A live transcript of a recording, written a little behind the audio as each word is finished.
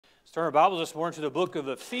Turn our Bibles this morning to the book of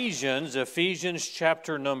Ephesians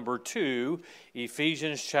chapter number 2.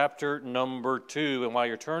 Ephesians chapter number 2. And while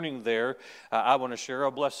you're turning there, I want to share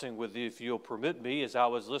a blessing with you, if you'll permit me, as I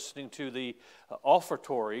was listening to the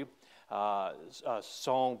offertory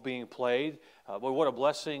song being played. Boy, what a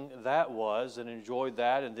blessing that was, and enjoyed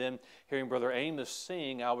that. And then hearing Brother Amos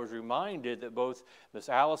sing, I was reminded that both Miss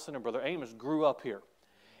Allison and Brother Amos grew up here.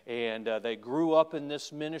 And they grew up in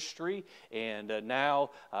this ministry, and now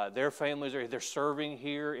their families they're serving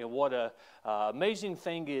here. And what a amazing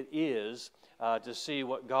thing it is to see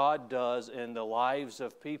what God does in the lives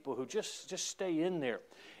of people who just stay in there.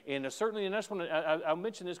 And certainly, and that's when I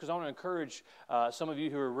mention this because I want to encourage some of you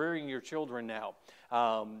who are rearing your children now.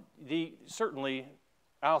 Certainly,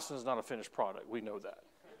 Allison's not a finished product. We know that.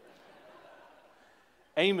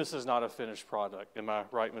 Amos is not a finished product. Am I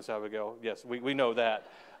right, Miss Abigail? Yes, we know that.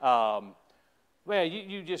 Well,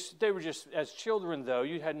 they were just, as children though,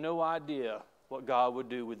 you had no idea what God would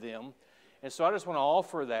do with them. And so I just want to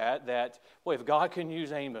offer that, well, if God can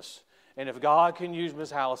use Amos, and if God can use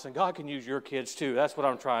Miss Allison, God can use your kids too. That's what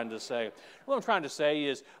I'm trying to say. What I'm trying to say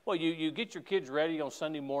is, well, you get your kids ready on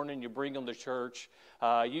Sunday morning, you bring them to church,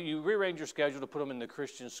 you rearrange your schedule to put them in the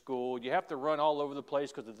Christian school. You have to run all over the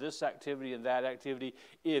place because of this activity and that activity.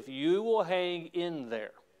 If you will hang in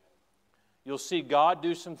there, you'll see God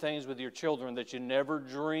do some things with your children that you never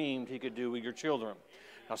dreamed He could do with your children.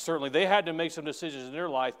 Now, certainly they had to make some decisions in their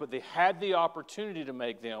life, but they had the opportunity to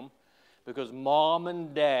make them, because mom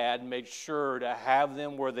and dad made sure to have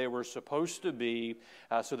them where they were supposed to be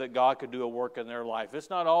so that God could do a work in their life.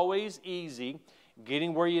 It's not always easy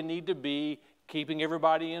getting where you need to be, keeping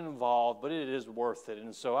everybody involved, but it is worth it.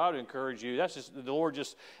 And so I would encourage you, that's just, the Lord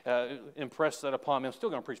just impressed that upon me. I'm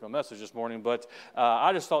still going to preach my message this morning, but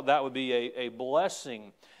I just thought that would be a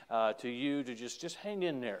blessing to you to just hang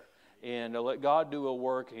in there. And let God do a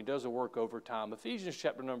work, and He does a work over time. Ephesians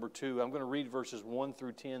chapter number 2, I'm going to read verses 1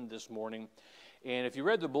 through 10 this morning. And if you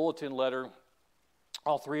read the bulletin letter,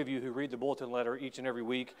 all three of you who read the bulletin letter each and every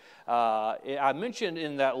week, I mentioned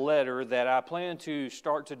in that letter that I plan to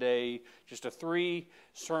start today just a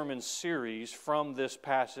 3-sermon series from this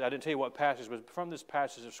passage. I didn't tell you what passage, but from this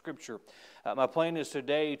passage of Scripture. My plan is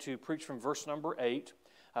today to preach from verse number 8.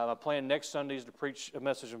 My plan next Sunday is to preach a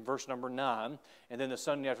message from verse number 9, and then the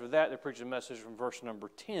Sunday after that, to preach a message from verse number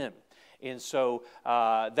 10. And so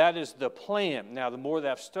that is the plan. Now, the more that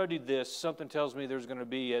I've studied this, something tells me there's going to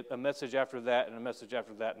be a message after that, and a message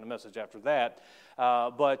after that, and a message after that.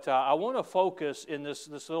 But I want to focus in this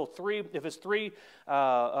little 3. If it's 3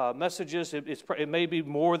 messages, it may be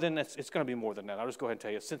more than it's going to be more than that. I'll just go ahead and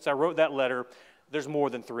tell you. Since I wrote that letter, there's more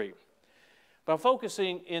than 3. But I'm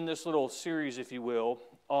focusing in this little series, if you will,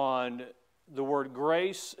 on the word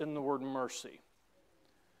grace and the word mercy.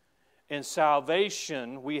 And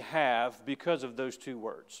salvation we have because of those 2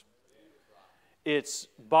 words. It's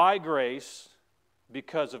by grace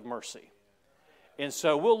because of mercy. And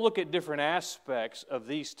so we'll look at different aspects of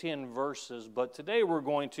these 10 verses, but today we're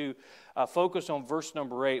going to focus on verse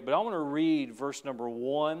number 8. But I want to read verse number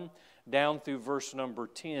 1 down through verse number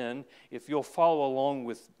 10, if you'll follow along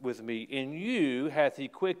with me. In you hath He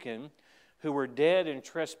quickened, who were dead in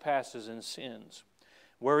trespasses and sins,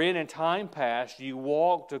 wherein in time past you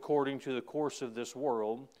walked according to the course of this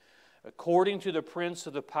world, according to the prince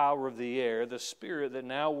of the power of the air, the spirit that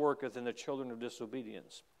now worketh in the children of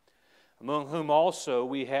disobedience, among whom also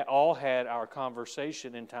we all had our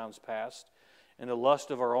conversation in times past, in the lust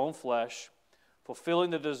of our own flesh, fulfilling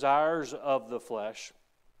the desires of the flesh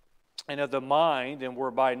and of the mind, and were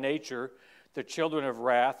by nature the children of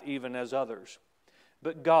wrath, even as others.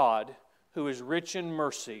 But God, who is rich in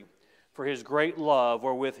mercy, for His great love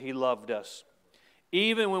wherewith He loved us,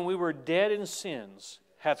 even when we were dead in sins,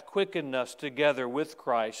 hath quickened us together with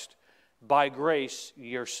Christ. By grace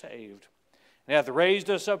ye are saved, and hath raised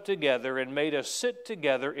us up together, and made us sit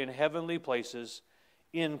together in heavenly places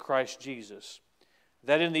in Christ Jesus,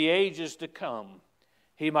 that in the ages to come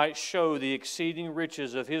He might show the exceeding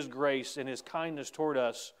riches of His grace and His kindness toward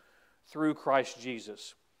us through Christ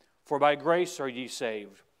Jesus. For by grace are ye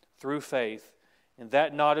saved, through faith, and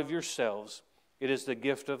that not of yourselves, it is the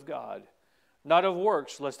gift of God, not of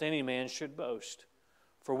works, lest any man should boast.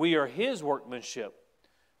 For we are His workmanship,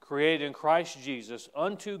 created in Christ Jesus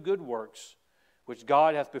unto good works, which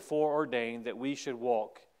God hath before ordained that we should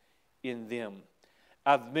walk in them.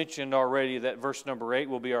 I've mentioned already that verse number 8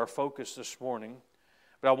 will be our focus this morning,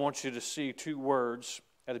 but I want you to see 2 words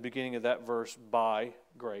at the beginning of that verse: by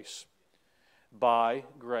grace. By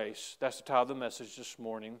grace. That's the title of the message this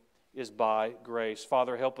morning, is by grace.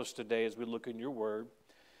 Father, help us today as we look in your word.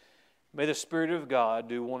 May the Spirit of God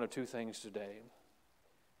do one of 2 things today.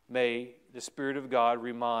 may the Spirit of God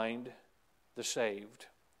remind the saved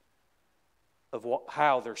of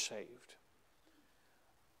how they're saved,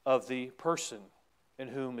 of the person in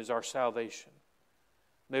whom is our salvation.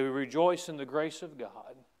 May we rejoice in the grace of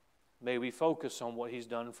God. May we focus on what He's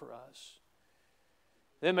done for us.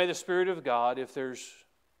 Then may the Spirit of God, if there's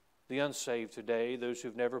the unsaved today, those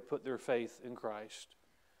who've never put their faith in Christ,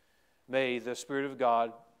 may the Spirit of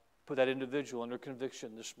God put that individual under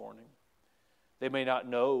conviction this morning. They may not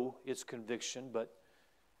know its conviction, but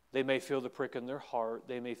they may feel the prick in their heart.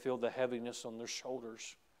 They may feel the heaviness on their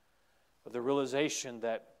shoulders. But the realization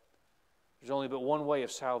that there's only but one way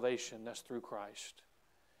of salvation, that's through Christ.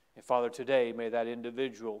 And Father, today, may that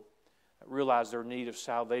individual realize their need of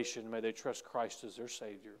salvation. May they trust Christ as their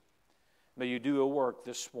Savior. May you do a work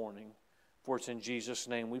this morning, for it's in Jesus'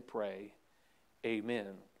 name we pray. Amen.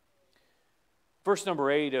 Verse number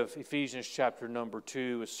 8 of Ephesians chapter number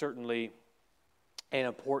 2 is certainly an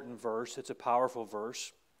important verse. It's a powerful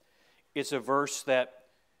verse. It's a verse that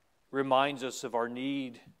reminds us of our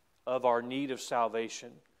need of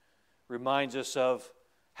salvation, reminds us of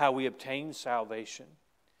how we obtain salvation.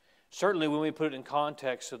 Certainly when we put it in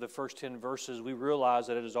context of the first 10 verses, we realize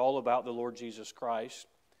that it is all about the Lord Jesus Christ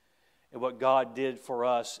and what God did for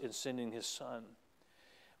us in sending His Son.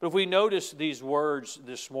 But if we notice these words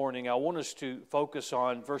this morning, I want us to focus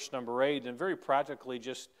on verse number 8 and very practically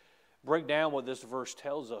just break down what this verse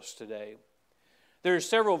tells us today. There are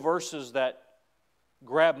several verses that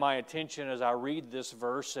grab my attention as I read this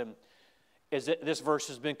verse, and as this verse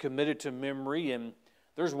has been committed to memory, and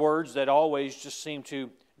there's words that always just seem to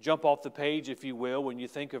jump off the page, if you will, when you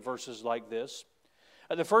think of verses like this.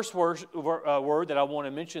 The first word that I want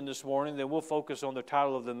to mention this morning, then we'll focus on the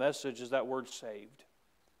title of the message, is that word saved.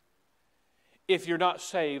 If you're not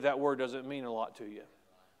saved, that word doesn't mean a lot to you.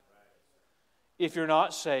 If you're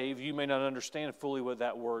not saved, you may not understand fully what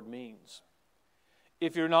that word means.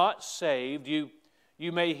 If you're not saved, you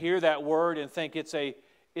may hear that word and think it's a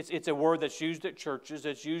word that's used at churches,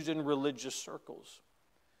 that's used in religious circles.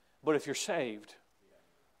 But if you're saved,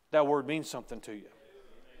 that word means something to you.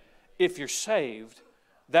 If you're saved,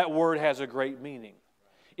 that word has a great meaning.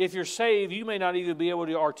 If you're saved, you may not even be able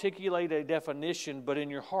to articulate a definition, but in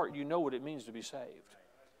your heart you know what it means to be saved.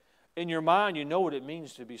 In your mind you know what it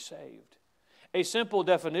means to be saved. A simple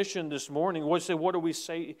definition this morning, what do we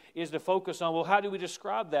say, is to focus on, well, how do we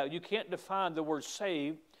describe that? You can't define the word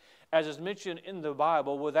saved, as is mentioned in the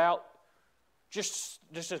Bible, without just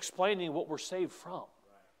explaining what we're saved from.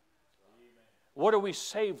 What are we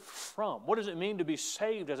saved from? What does it mean to be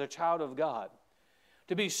saved as a child of God?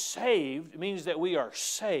 To be saved means that we are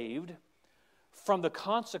saved from the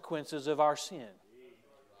consequences of our sin.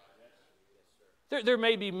 There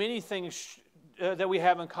may be many things that we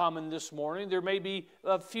have in common this morning. There may be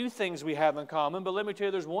a few things we have in common, but let me tell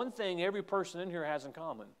you, there's one thing every person in here has in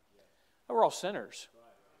common. We're all sinners.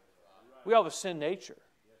 We all have a sin nature.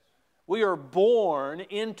 We are born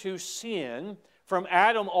into sin from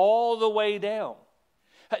Adam all the way down.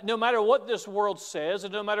 No matter what this world says,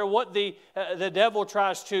 and no matter what the devil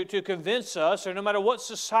tries to convince us, or no matter what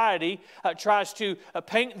society tries to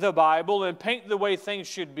paint the Bible and paint the way things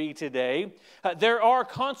should be today, there are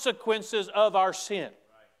consequences of our sin.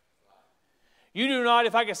 You do not,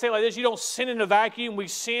 if I can say it like this, you don't sin in a vacuum. We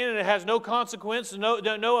sin and it has no consequence,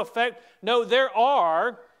 no effect. No, there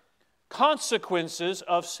are consequences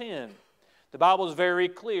of sin. The Bible is very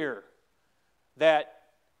clear that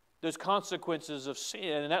there's consequences of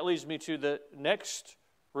sin, and that leads me to the next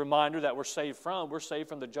reminder that we're saved from. We're saved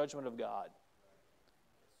from the judgment of God.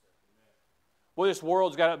 Well, this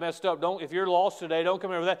world's got it messed up. If you're lost today, don't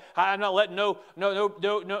come over that. I'm not letting no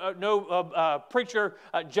preacher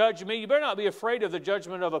judge me. You better not be afraid of the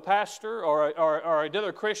judgment of a pastor or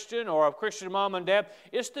another Christian or a Christian mom and dad.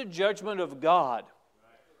 It's the judgment of God.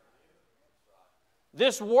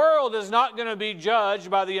 This world is not going to be judged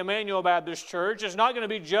by the Emmanuel Baptist Church. It's not going to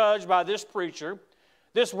be judged by this preacher.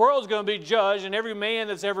 This world is going to be judged, and every man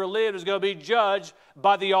that's ever lived is going to be judged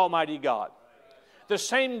by the Almighty God. The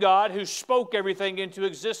same God who spoke everything into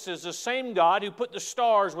existence, the same God who put the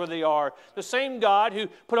stars where they are, the same God who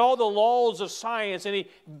put all the laws of science and He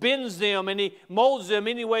bends them and He molds them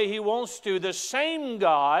any way He wants to, the same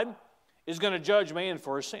God is going to judge man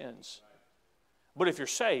for his sins. But if you're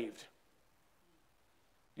saved,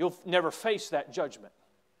 you'll never face that judgment.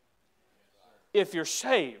 If you're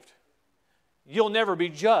saved, you'll never be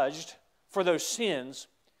judged for those sins.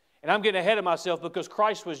 And I'm getting ahead of myself because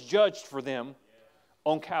Christ was judged for them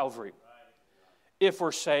on Calvary. If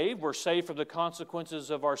we're saved from the consequences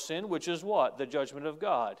of our sin, which is what? The judgment of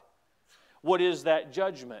God. What is that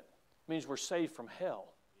judgment? It means we're saved from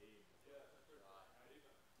hell.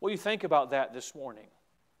 What do you think about that this morning?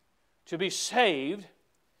 To be saved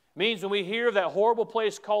means when we hear of that horrible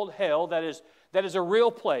place called hell, that is a real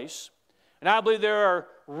place. And I believe there are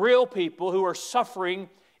real people who are suffering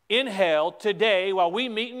in hell today while we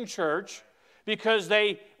meet in church because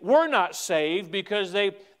they were not saved, because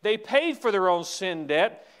they paid for their own sin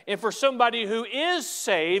debt. And for somebody who is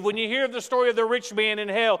saved, when you hear the story of the rich man in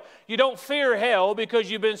hell, you don't fear hell because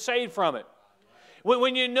you've been saved from it.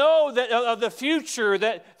 When you know that of the future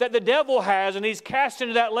that the devil has and he's cast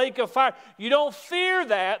into that lake of fire, you don't fear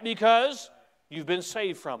that because you've been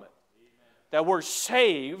saved from it. That word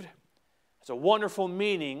saved has a wonderful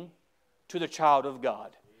meaning to the child of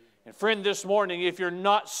God. And friend, this morning, if you're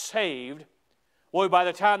not saved, boy, by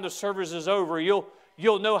the time the service is over, you'll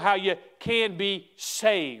know how you can be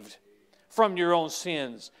saved from your own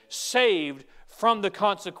sins, saved from the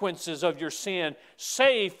consequences of your sin,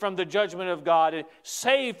 saved from the judgment of God, and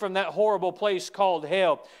saved from that horrible place called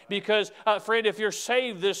hell. Because, friend, if you're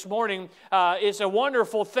saved this morning, it's a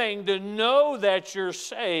wonderful thing to know that you're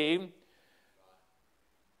saved.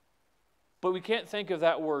 But we can't think of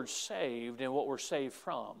that word saved and what we're saved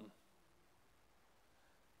from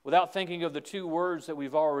without thinking of the two words that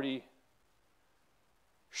we've already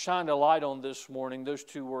shined a light on this morning, those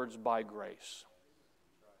two words, by grace.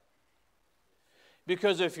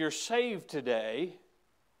 Because if you're saved today,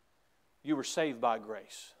 you were saved by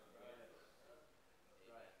grace.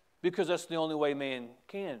 Because that's the only way man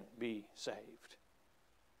can be saved.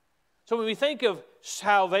 So when we think of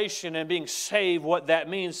salvation and being saved, what that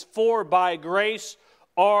means, for by grace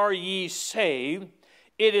are ye saved,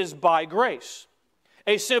 it is by grace.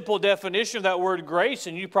 A simple definition of that word grace,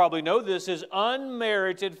 and you probably know this, is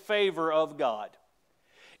unmerited favor of God.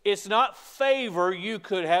 It's not favor you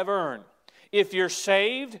could have earned. If you're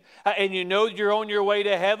saved and you know you're on your way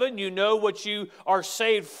to heaven, you know what you are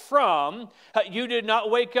saved from, you did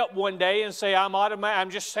not wake up one day and say, I'm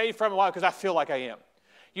just saved from it because I feel like I am.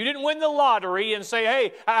 You didn't win the lottery and say,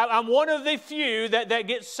 hey, I'm one of the few that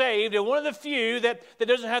gets saved and one of the few that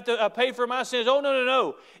doesn't have to pay for my sins. Oh,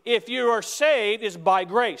 no. If you are saved, it's by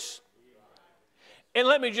grace. And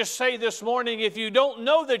let me just say this morning, if you don't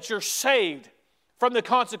know that you're saved from the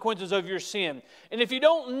consequences of your sin, and if you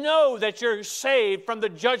don't know that you're saved from the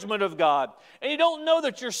judgment of God, and you don't know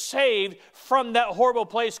that you're saved from that horrible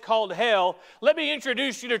place called hell, let me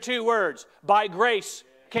introduce you to two words. By grace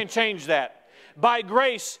can change that. By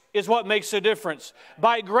grace is what makes a difference.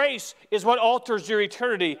 By grace is what alters your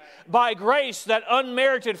eternity. By grace, that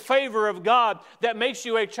unmerited favor of God that makes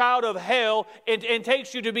you a child of hell and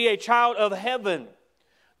takes you to be a child of heaven.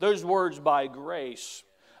 Those words, by grace.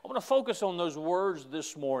 I want to focus on those words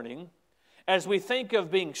this morning as we think of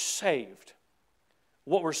being saved,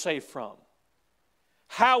 what we're saved from,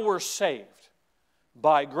 how we're saved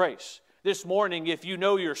by grace. This morning, if you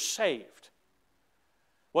know you're saved,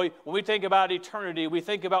 well, when we think about eternity, we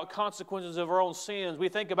think about consequences of our own sins. We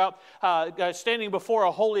think about standing before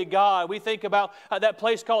a holy God. We think about that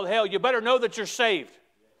place called hell. You better know that you're saved.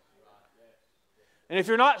 And if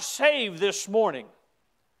you're not saved this morning,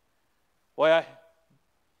 well,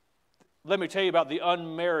 let me tell you about the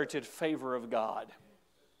unmerited favor of God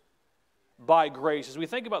by grace. As we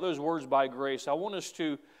think about those words, by grace, I want us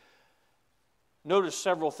to notice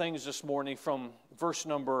several things this morning from verse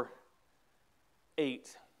number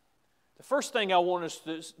 8. The first thing I want us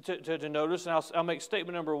to notice, and I'll make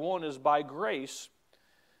statement number 1, is by grace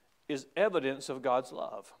is evidence of God's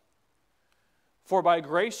love. For by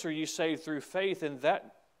grace are you saved through faith, and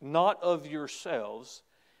that not of yourselves.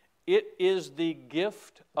 It is the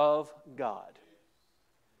gift of God.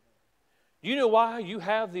 You know why you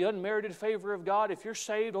have the unmerited favor of God? If you're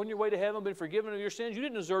saved, on your way to heaven, been forgiven of your sins, you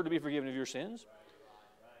didn't deserve to be forgiven of your sins.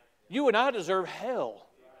 You and I deserve hell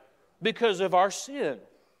because of our sin.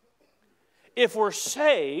 If we're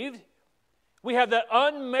saved, we have that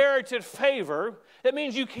unmerited favor. That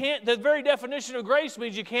means you can't, the very definition of grace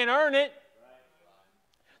means you can't earn it.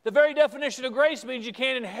 The very definition of grace means you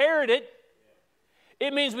can't inherit it.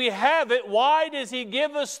 It means we have it. Why does He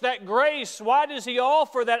give us that grace? Why does He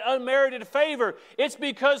offer that unmerited favor? It's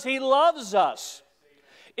because He loves us.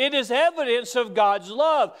 It is evidence of God's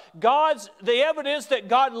love. The evidence that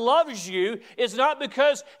God loves you is not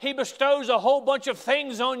because He bestows a whole bunch of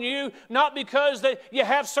things on you, not because that you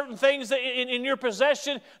have certain things in your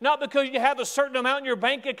possession, not because you have a certain amount in your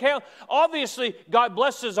bank account. Obviously, God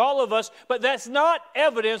blesses all of us, but that's not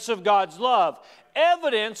evidence of God's love.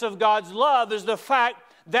 Evidence of God's love is the fact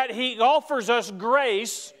that He offers us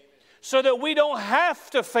grace so that we don't have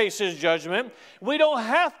to face His judgment. We don't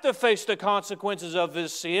have to face the consequences of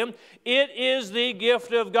this sin. It is the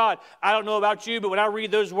gift of God. I don't know about you, but when I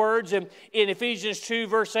read those words in Ephesians 2,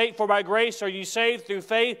 verse 8, for by grace are you saved through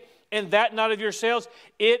faith, and that not of yourselves.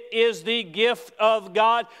 It is the gift of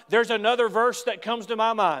God. There's another verse that comes to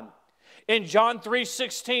my mind. In John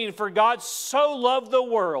 3:16, for God so loved the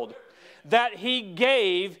world that He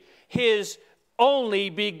gave His only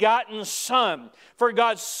begotten Son. For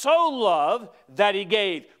God so loved that He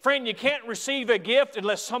gave. Friend, you can't receive a gift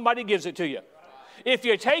unless somebody gives it to you. If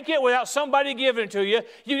you take it without somebody giving it to you,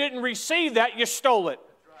 you didn't receive that, you stole it.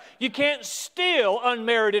 You can't steal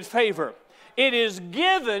unmerited favor. It is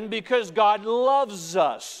given because God loves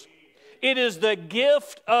us. It is the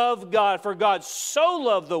gift of God. For God so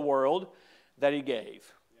loved the world that He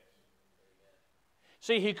gave.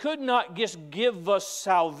 See, He could not just give us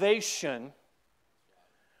salvation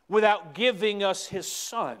without giving us His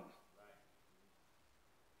Son,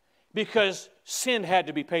 because sin had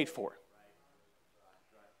to be paid for.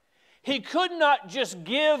 He could not just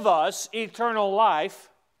give us eternal life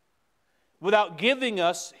without giving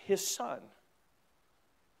us His Son.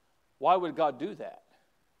 Why would God do that?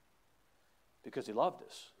 Because He loved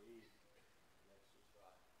us.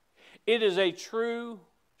 It is a true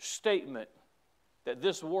statement that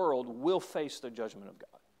this world will face the judgment of God.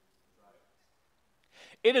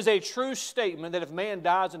 It is a true statement that if man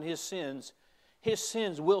dies in his sins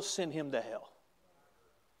will send him to hell.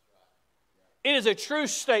 It is a true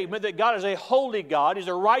statement that God is a holy God, He's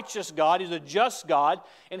a righteous God, He's a just God,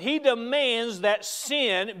 and He demands that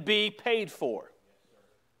sin be paid for.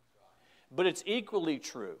 But it's equally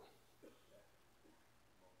true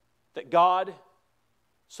that God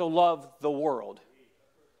so loved the world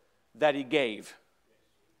that He gave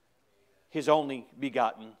His only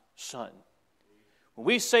begotten Son. When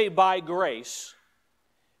we say by grace,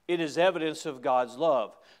 it is evidence of God's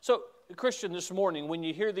love. So, Christian, this morning, when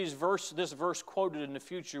you hear this verse quoted in the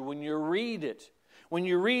future, when you read it, when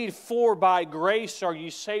you read, for by grace are you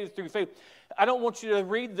saved through faith, I don't want you to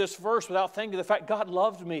read this verse without thinking of the fact God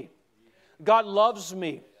loved me. God loves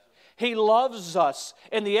me. He loves us.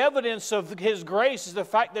 And the evidence of His grace is the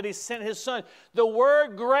fact that He sent His Son. The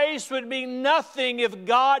word grace would be nothing if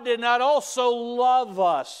God did not also love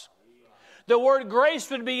us. The word grace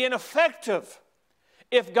would be ineffective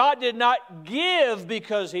if God did not give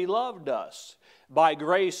because He loved us. By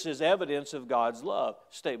grace is evidence of God's love.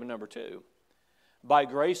 Statement number 2. By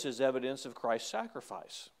grace is evidence of Christ's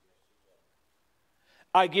sacrifice.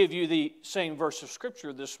 I give you the same verse of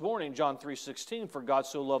Scripture this morning, John 3:16, for God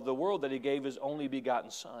so loved the world that He gave His only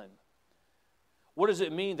begotten Son. What does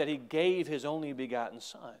it mean that He gave His only begotten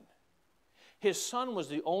Son? His Son was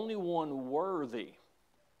the only one worthy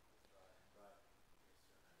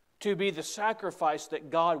to be the sacrifice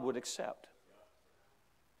that God would accept.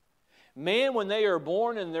 Man, when they are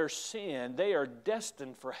born in their sin, they are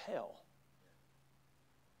destined for hell.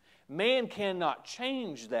 Man cannot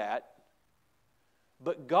change that,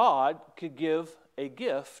 but God could give a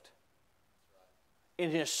gift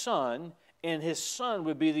in His Son, and His Son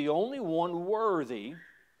would be the only one worthy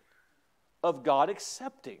of God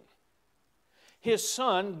accepting. His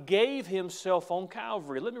Son gave Himself on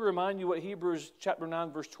Calvary. Let me remind you what Hebrews chapter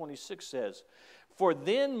 9, verse 26 says. For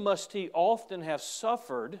then must He often have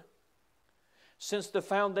suffered since the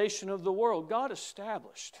foundation of the world. God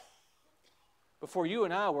established, before you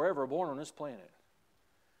and I were ever born on this planet,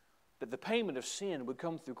 that the payment of sin would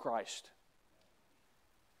come through Christ.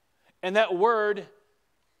 And that word,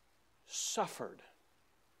 suffered.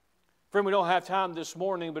 Friend, we don't have time this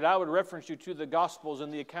morning, but I would reference you to the Gospels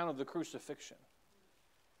and the account of the crucifixion.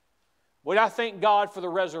 But I thank God for the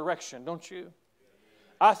resurrection, don't you?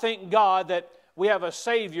 I thank God that we have a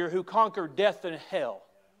Savior who conquered death and hell.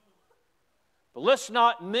 But let's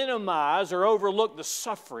not minimize or overlook the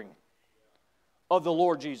suffering of the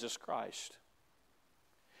Lord Jesus Christ.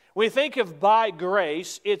 We think of by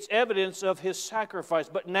grace, it's evidence of His sacrifice.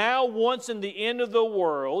 But now, once in the end of the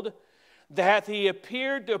world, hath He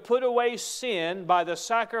appeared to put away sin by the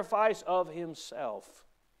sacrifice of Himself.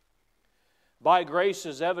 By grace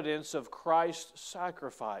is evidence of Christ's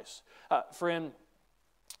sacrifice. Friend,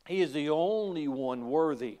 He is the only one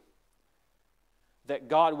worthy that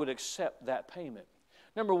God would accept that payment.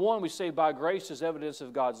 Number one, we say by grace is evidence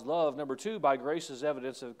of God's love. Number two, by grace is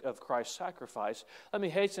evidence of Christ's sacrifice. Let me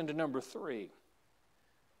hasten to number 3.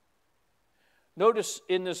 Notice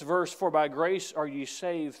in this verse, for by grace are ye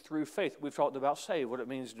saved through faith. We've talked about saved, what it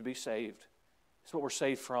means to be saved. It's what we're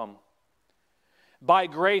saved from. By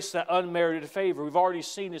grace, that unmerited favor. We've already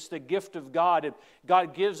seen it's the gift of God. And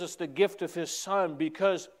God gives us the gift of His Son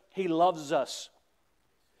because He loves us.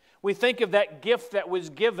 We think of that gift that was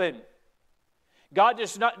given. God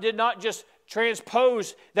did not just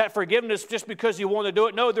transpose that forgiveness just because He wanted to do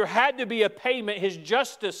it. No, there had to be a payment. His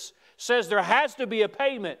justice says there has to be a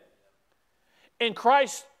payment. And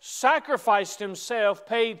Christ sacrificed Himself,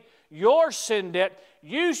 paid your sin debt.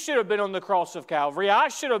 You should have been on the cross of Calvary. I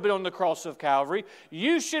should have been on the cross of Calvary.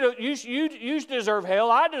 You deserve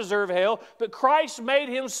hell. I deserve hell. But Christ made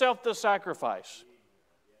Himself the sacrifice.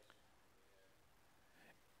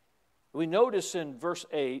 We notice in verse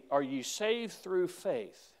 8, are ye saved through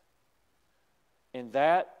faith? And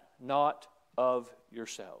that not of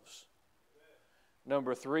yourselves.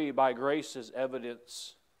 Number 3, by grace is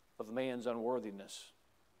evidence of man's unworthiness.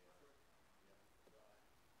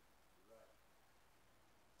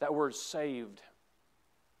 That word saved,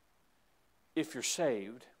 if you're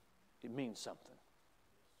saved, it means something.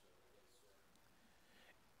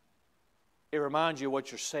 It reminds you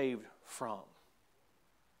what you're saved from.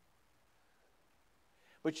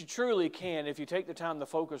 But you truly can, if you take the time to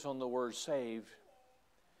focus on the word saved,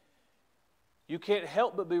 you can't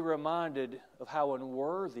help but be reminded of how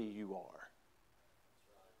unworthy you are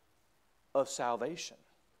of salvation.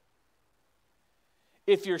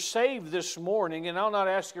 If you're saved this morning, and I'll not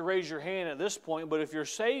ask you to raise your hand at this point, but if you're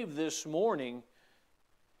saved this morning,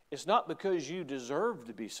 it's not because you deserve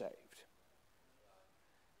to be saved.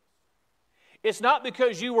 It's not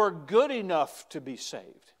because you were good enough to be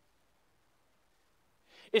saved.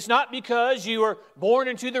 It's not because you were born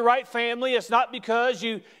into the right family. It's not because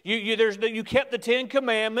you kept the 10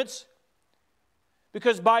 Commandments.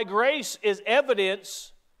 Because by grace is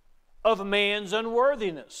evidence of man's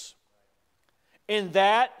unworthiness. And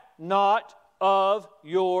that not of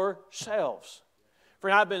yourselves.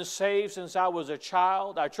 Friend, I've been saved since I was a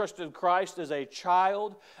child. I trusted Christ as a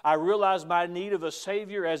child. I realized my need of a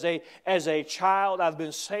Savior as a child. I've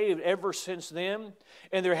been saved ever since then.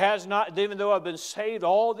 And there has not, even though I've been saved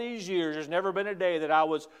all these years, there's never been a day that I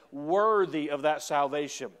was worthy of that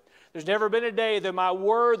salvation. There's never been a day that my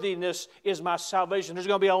worthiness is my salvation. There's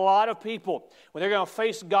going to be a lot of people when they're going to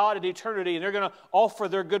face God in eternity and they're going to offer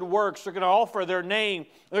their good works. They're going to offer their name.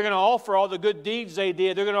 They're going to offer all the good deeds they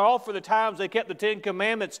did. They're going to offer the times they kept the 10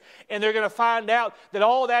 Commandments. And they're going to find out that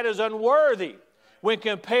all that is unworthy when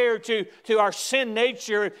compared to our sin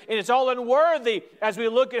nature. And it's all unworthy as we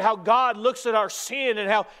look at how God looks at our sin and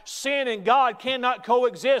how sin and God cannot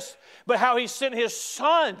coexist, but how He sent His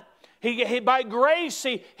Son. By grace,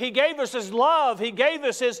 he gave us His love. He gave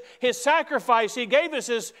us His sacrifice. He gave us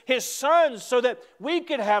His Son so that we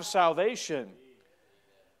could have salvation.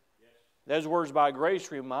 Those words, by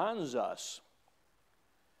grace, reminds us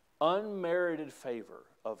unmerited favor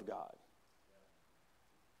of God.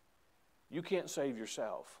 You can't save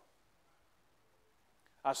yourself.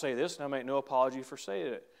 I say this, and I make no apology for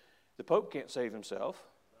saying it. The Pope can't save himself.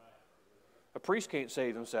 A priest can't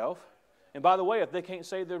save himself. And by the way, if they can't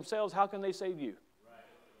save themselves, how can they save you?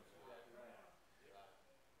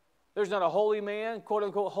 There's not a holy man,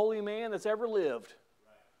 quote-unquote holy man, that's ever lived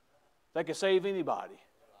that can save anybody.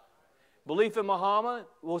 Belief in Muhammad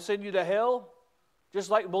will send you to hell, just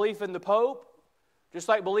like belief in the Pope, just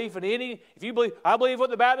like belief in any. If you believe, I believe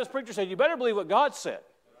what the Baptist preacher said, you better believe what God said.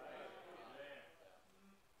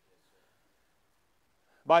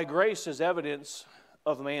 By grace is evidence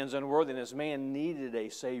of man's unworthiness. Man needed a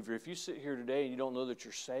Savior. If you sit here today and you don't know that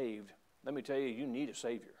you're saved, let me tell you, you need a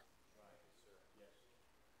Savior.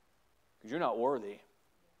 Because you're not worthy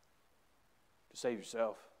to save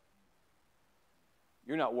yourself.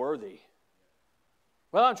 You're not worthy.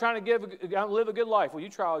 Well, I'm trying to live a good life. Well, you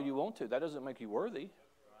try all you want to. That doesn't make you worthy.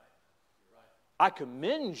 I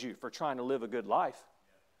commend you for trying to live a good life.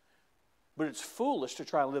 But it's foolish to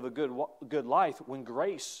try and live a good life when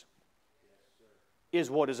grace is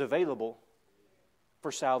what is available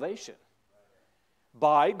for salvation.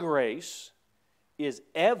 By grace is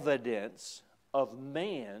evidence of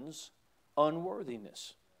man's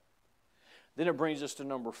unworthiness. Then it brings us to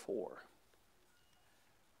number 4.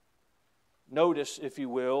 Notice, if you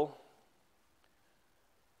will,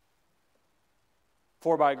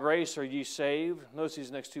 for by grace are ye saved. Notice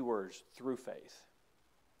these next 2 words, through faith.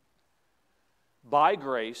 By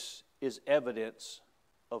grace is evidence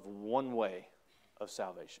of one way of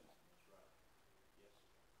salvation.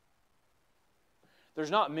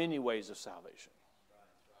 There's not many ways of salvation.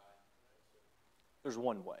 There's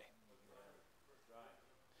one way.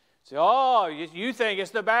 Say, oh, you think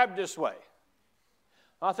it's the Baptist way.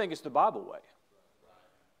 I think it's the Bible way.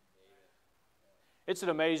 It's an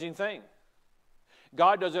amazing thing.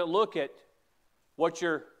 God doesn't look at what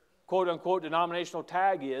your quote-unquote denominational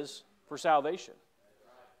tag is for salvation.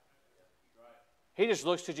 He just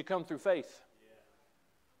looks, did you come through faith?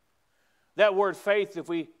 That word faith, if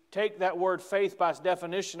we take that word faith by its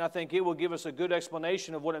definition, I think it will give us a good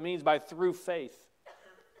explanation of what it means by through faith.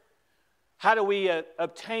 How do we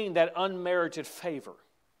obtain that unmerited favor?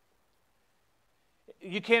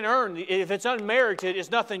 You can't earn. If it's unmerited, it's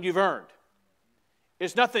nothing you've earned.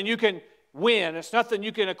 It's nothing you can win. It's nothing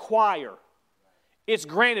you can acquire. It's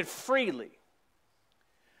granted freely.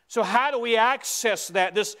 So how do we access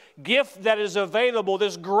that, this gift that is available,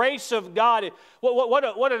 this grace of God?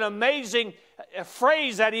 What an amazing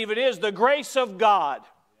phrase that even is, the grace of God.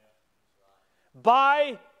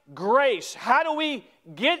 By grace. How do we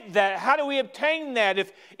get that? How do we obtain that?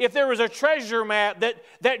 If there was a treasure map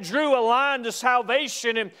that drew a line to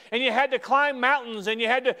salvation, and you had to climb mountains, and you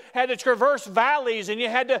had to traverse valleys, and you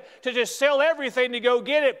had to just sell everything to go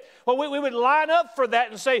get it, well, we would line up for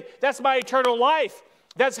that and say, that's my eternal life.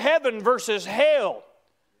 That's heaven versus hell.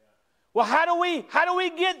 Well, how do we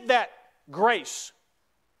get that grace?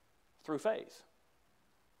 Through faith.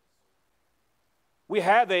 We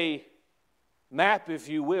have a map, if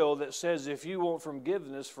you will, that says if you want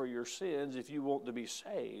forgiveness for your sins, if you want to be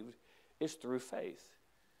saved, it's through faith.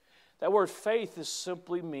 That word faith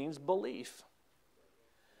simply means belief.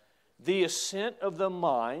 The assent of the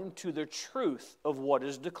mind to the truth of what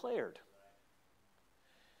is declared.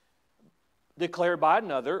 Declared by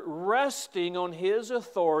another, resting on his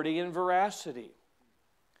authority and veracity,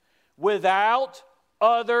 without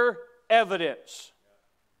other evidence.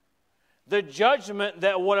 The judgment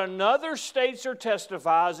that what another states or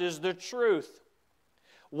testifies is the truth.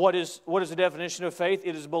 What is the definition of faith?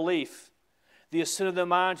 It is belief. The assent of the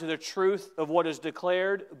mind to the truth of what is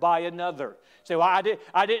declared by another. Say, well,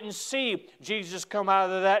 I didn't see Jesus come out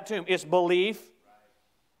of that tomb. It's belief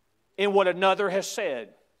in what another has said.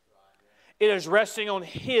 It is resting on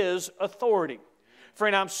his authority.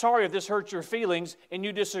 Friend, I'm sorry if this hurts your feelings and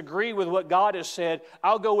you disagree with what God has said.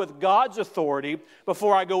 I'll go with God's authority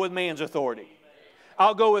before I go with man's authority.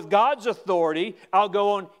 I'll go with God's authority. I'll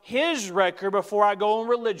go on his record before I go on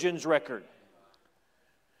religion's record.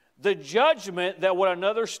 The judgment that what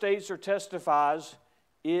another states or testifies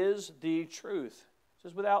is the truth. It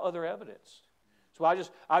says without other evidence. So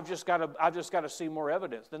I've just got to see more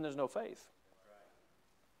evidence. Then there's no faith.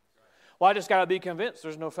 Well, I just got to be convinced.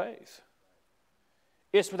 There's no faith.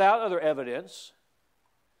 It's without other evidence.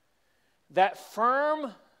 That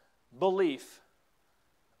firm belief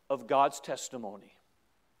of God's testimony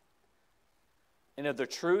and of the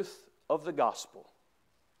truth of the gospel,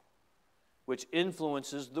 which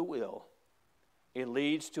influences the will, it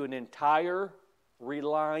leads to an entire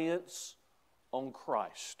reliance on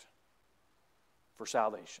Christ for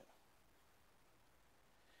salvation.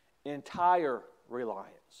 Entire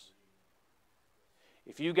reliance.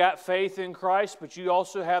 If you got faith in Christ, but you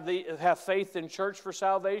also have faith in church for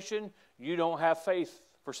salvation, you don't have faith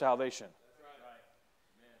for salvation. That's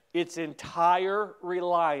right. It's entire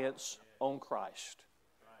reliance on Christ.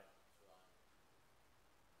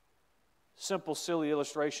 Simple, silly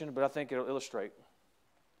illustration, but I think it'll illustrate.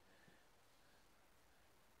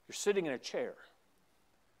 You're sitting in a chair.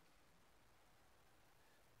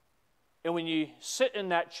 And when you sit in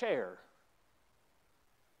that chair,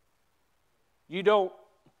 you don't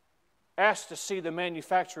ask to see the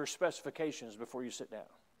manufacturer's specifications before you sit down.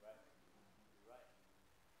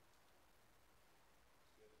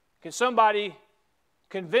 Can somebody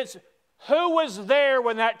convince who was there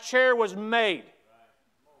when that chair was made?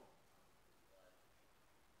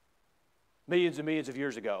 Millions and millions of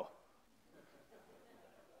years ago.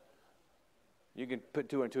 You can put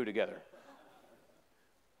two and two together.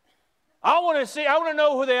 I want to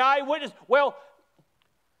know who the eyewitness. Well,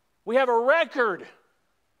 we have a record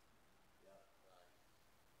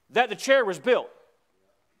that the chair was built.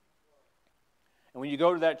 And when you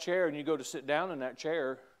go to that chair and you go to sit down in that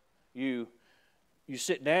chair, you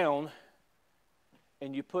sit down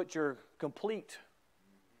and you put your complete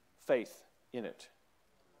faith in it.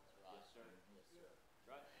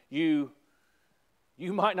 You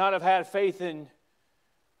might not have had faith in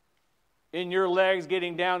your legs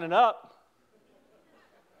getting down and up.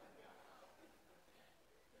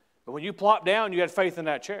 But when you plop down, you had faith in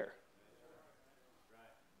that chair.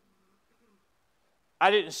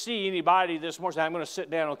 I didn't see anybody this morning say, I'm going to sit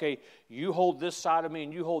down, okay, you hold this side of me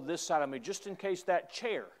and you hold this side of me, just in case that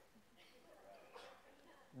chair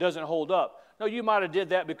doesn't hold up. No, you might have did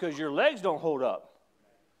that because your legs don't hold up.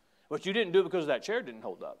 But you didn't do it because that chair didn't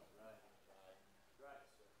hold up.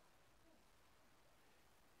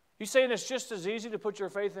 He's saying it's just as easy to put your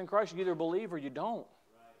faith in Christ. You either believe or you don't.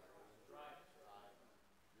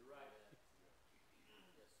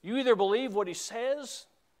 You either believe what he says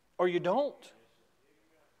or you don't.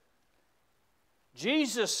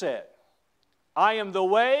 Jesus said, I am the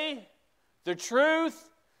way, the truth,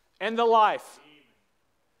 and the life.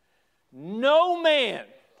 No man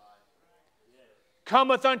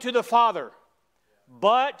cometh unto the Father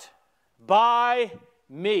but by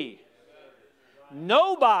me.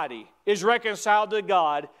 Nobody is reconciled to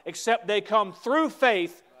God except they come through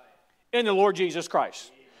faith in the Lord Jesus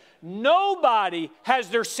Christ. Nobody has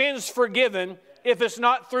their sins forgiven if it's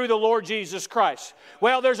not through the Lord Jesus Christ.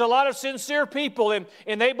 Well, there's a lot of sincere people, and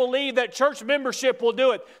they believe that church membership will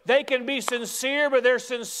do it. They can be sincere, but they're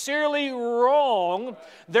sincerely wrong.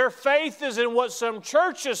 Their faith is in what some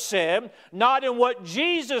churches said, not in what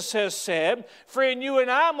Jesus has said. Friend, you and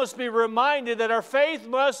I must be reminded that our faith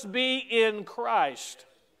must be in Christ.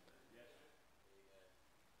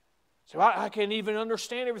 So I can't even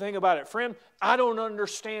understand everything about it. Friend, I don't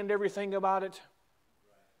understand everything about it.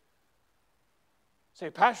 Say,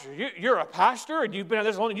 Pastor, you're a pastor and you've been at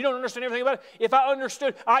this long, you don't understand everything about it. If I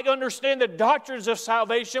understood, I understand the doctrines of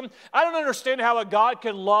salvation. I don't understand how a God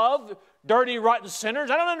can love dirty, rotten sinners.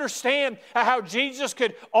 I don't understand how Jesus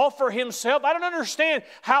could offer Himself. I don't understand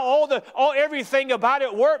how everything about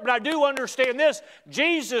it worked, but I do understand this.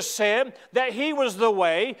 Jesus said that He was the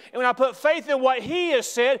way, and when I put faith in what He has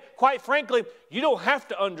said, quite frankly, you don't have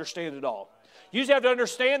to understand it all. You just have to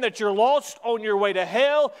understand that you're lost on your way to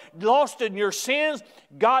hell, lost in your sins.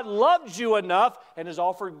 God loves you enough and has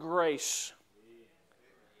offered grace.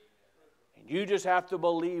 And you just have to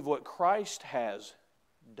believe what Christ has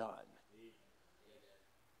done.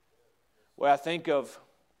 Well, I think of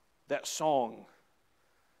that song,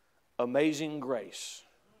 Amazing Grace.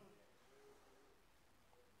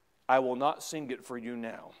 I will not sing it for you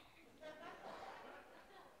now.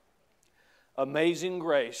 Amazing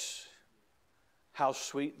Grace. How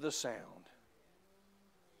sweet the sound.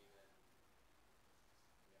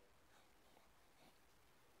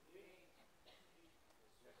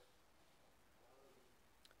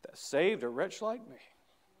 That saved a wretch like me.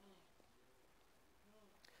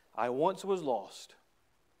 I once was lost,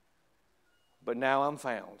 but now I'm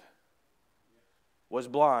found. Was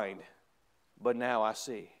blind, but now I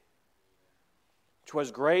see.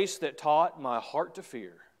 'Twas grace that taught my heart to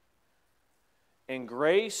fear, and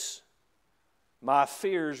grace my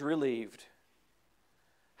fears relieved.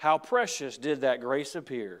 How precious did that grace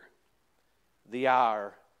appear the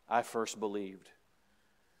hour I first believed.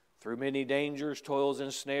 Through many dangers, toils,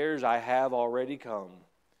 and snares I have already come.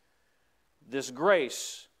 This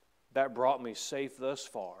grace that brought me safe thus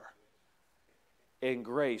far, and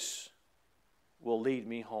grace will lead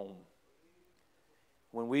me home.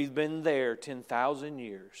 When we've been there 10,000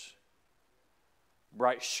 years,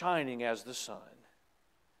 bright shining as the sun,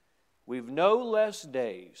 we've no less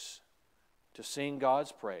days to sing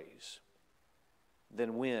God's praise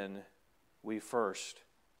than when we first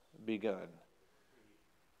begun.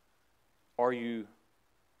 Are you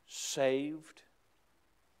saved?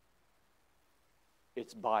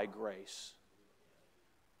 It's by grace.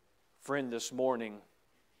 Friend, this morning,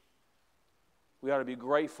 we ought to be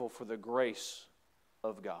grateful for the grace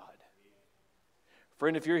of God.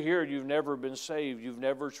 Friend, if you're here and you've never been saved, you've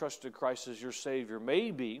never trusted Christ as your Savior,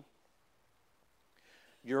 maybe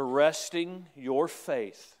you're resting your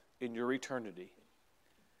faith in your eternity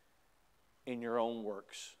in your own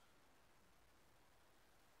works.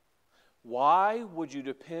 Why would you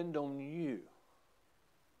depend on you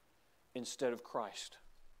instead of Christ?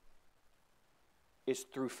 It's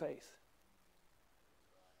through faith.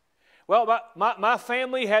 Well, my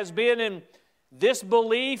family has been in this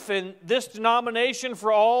belief and this denomination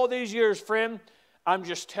for all these years, friend. I'm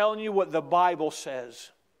just telling you what the Bible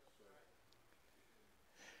says.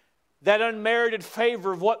 That unmerited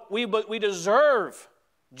favor of what we deserve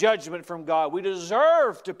judgment from God. We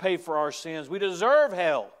deserve to pay for our sins. We deserve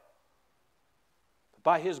hell. But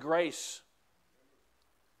by His grace,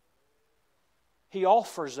 He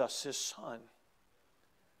offers us His Son.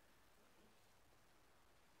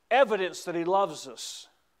 Evidence that He loves us.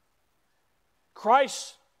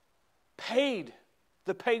 Christ paid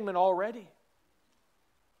the payment already.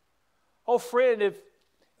 Oh, friend,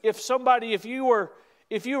 if you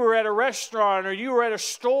were at a restaurant or you were at a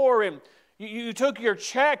store and you took your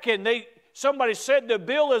check and somebody said the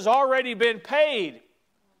bill has already been paid,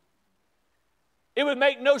 it would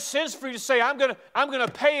make no sense for you to say, I'm going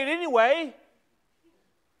to pay it anyway.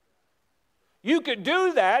 You could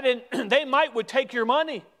do that and they would take your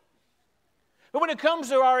money. But when it comes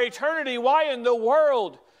to our eternity, why in the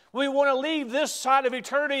world we want to leave this side of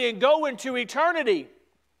eternity and go into eternity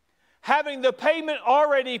having the payment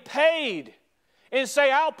already paid and say,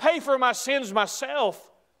 I'll pay for my sins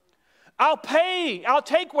myself. I'll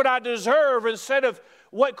take what I deserve instead of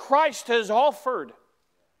what Christ has offered.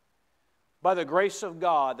 By the grace of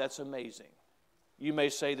God, that's amazing. You may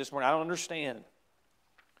say this morning, I don't understand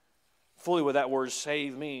fully what that word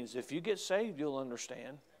save means. If you get saved, you'll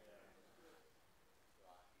understand.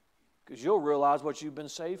 Because you'll realize what you've been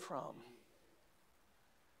saved from.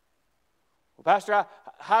 Well, Pastor,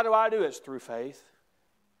 how do I do it? It's through faith.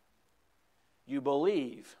 You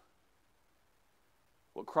believe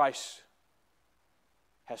what Christ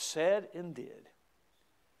has said and did.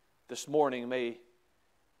 This morning, may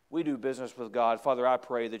we do business with God. Father, I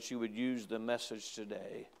pray that you would use the message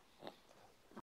today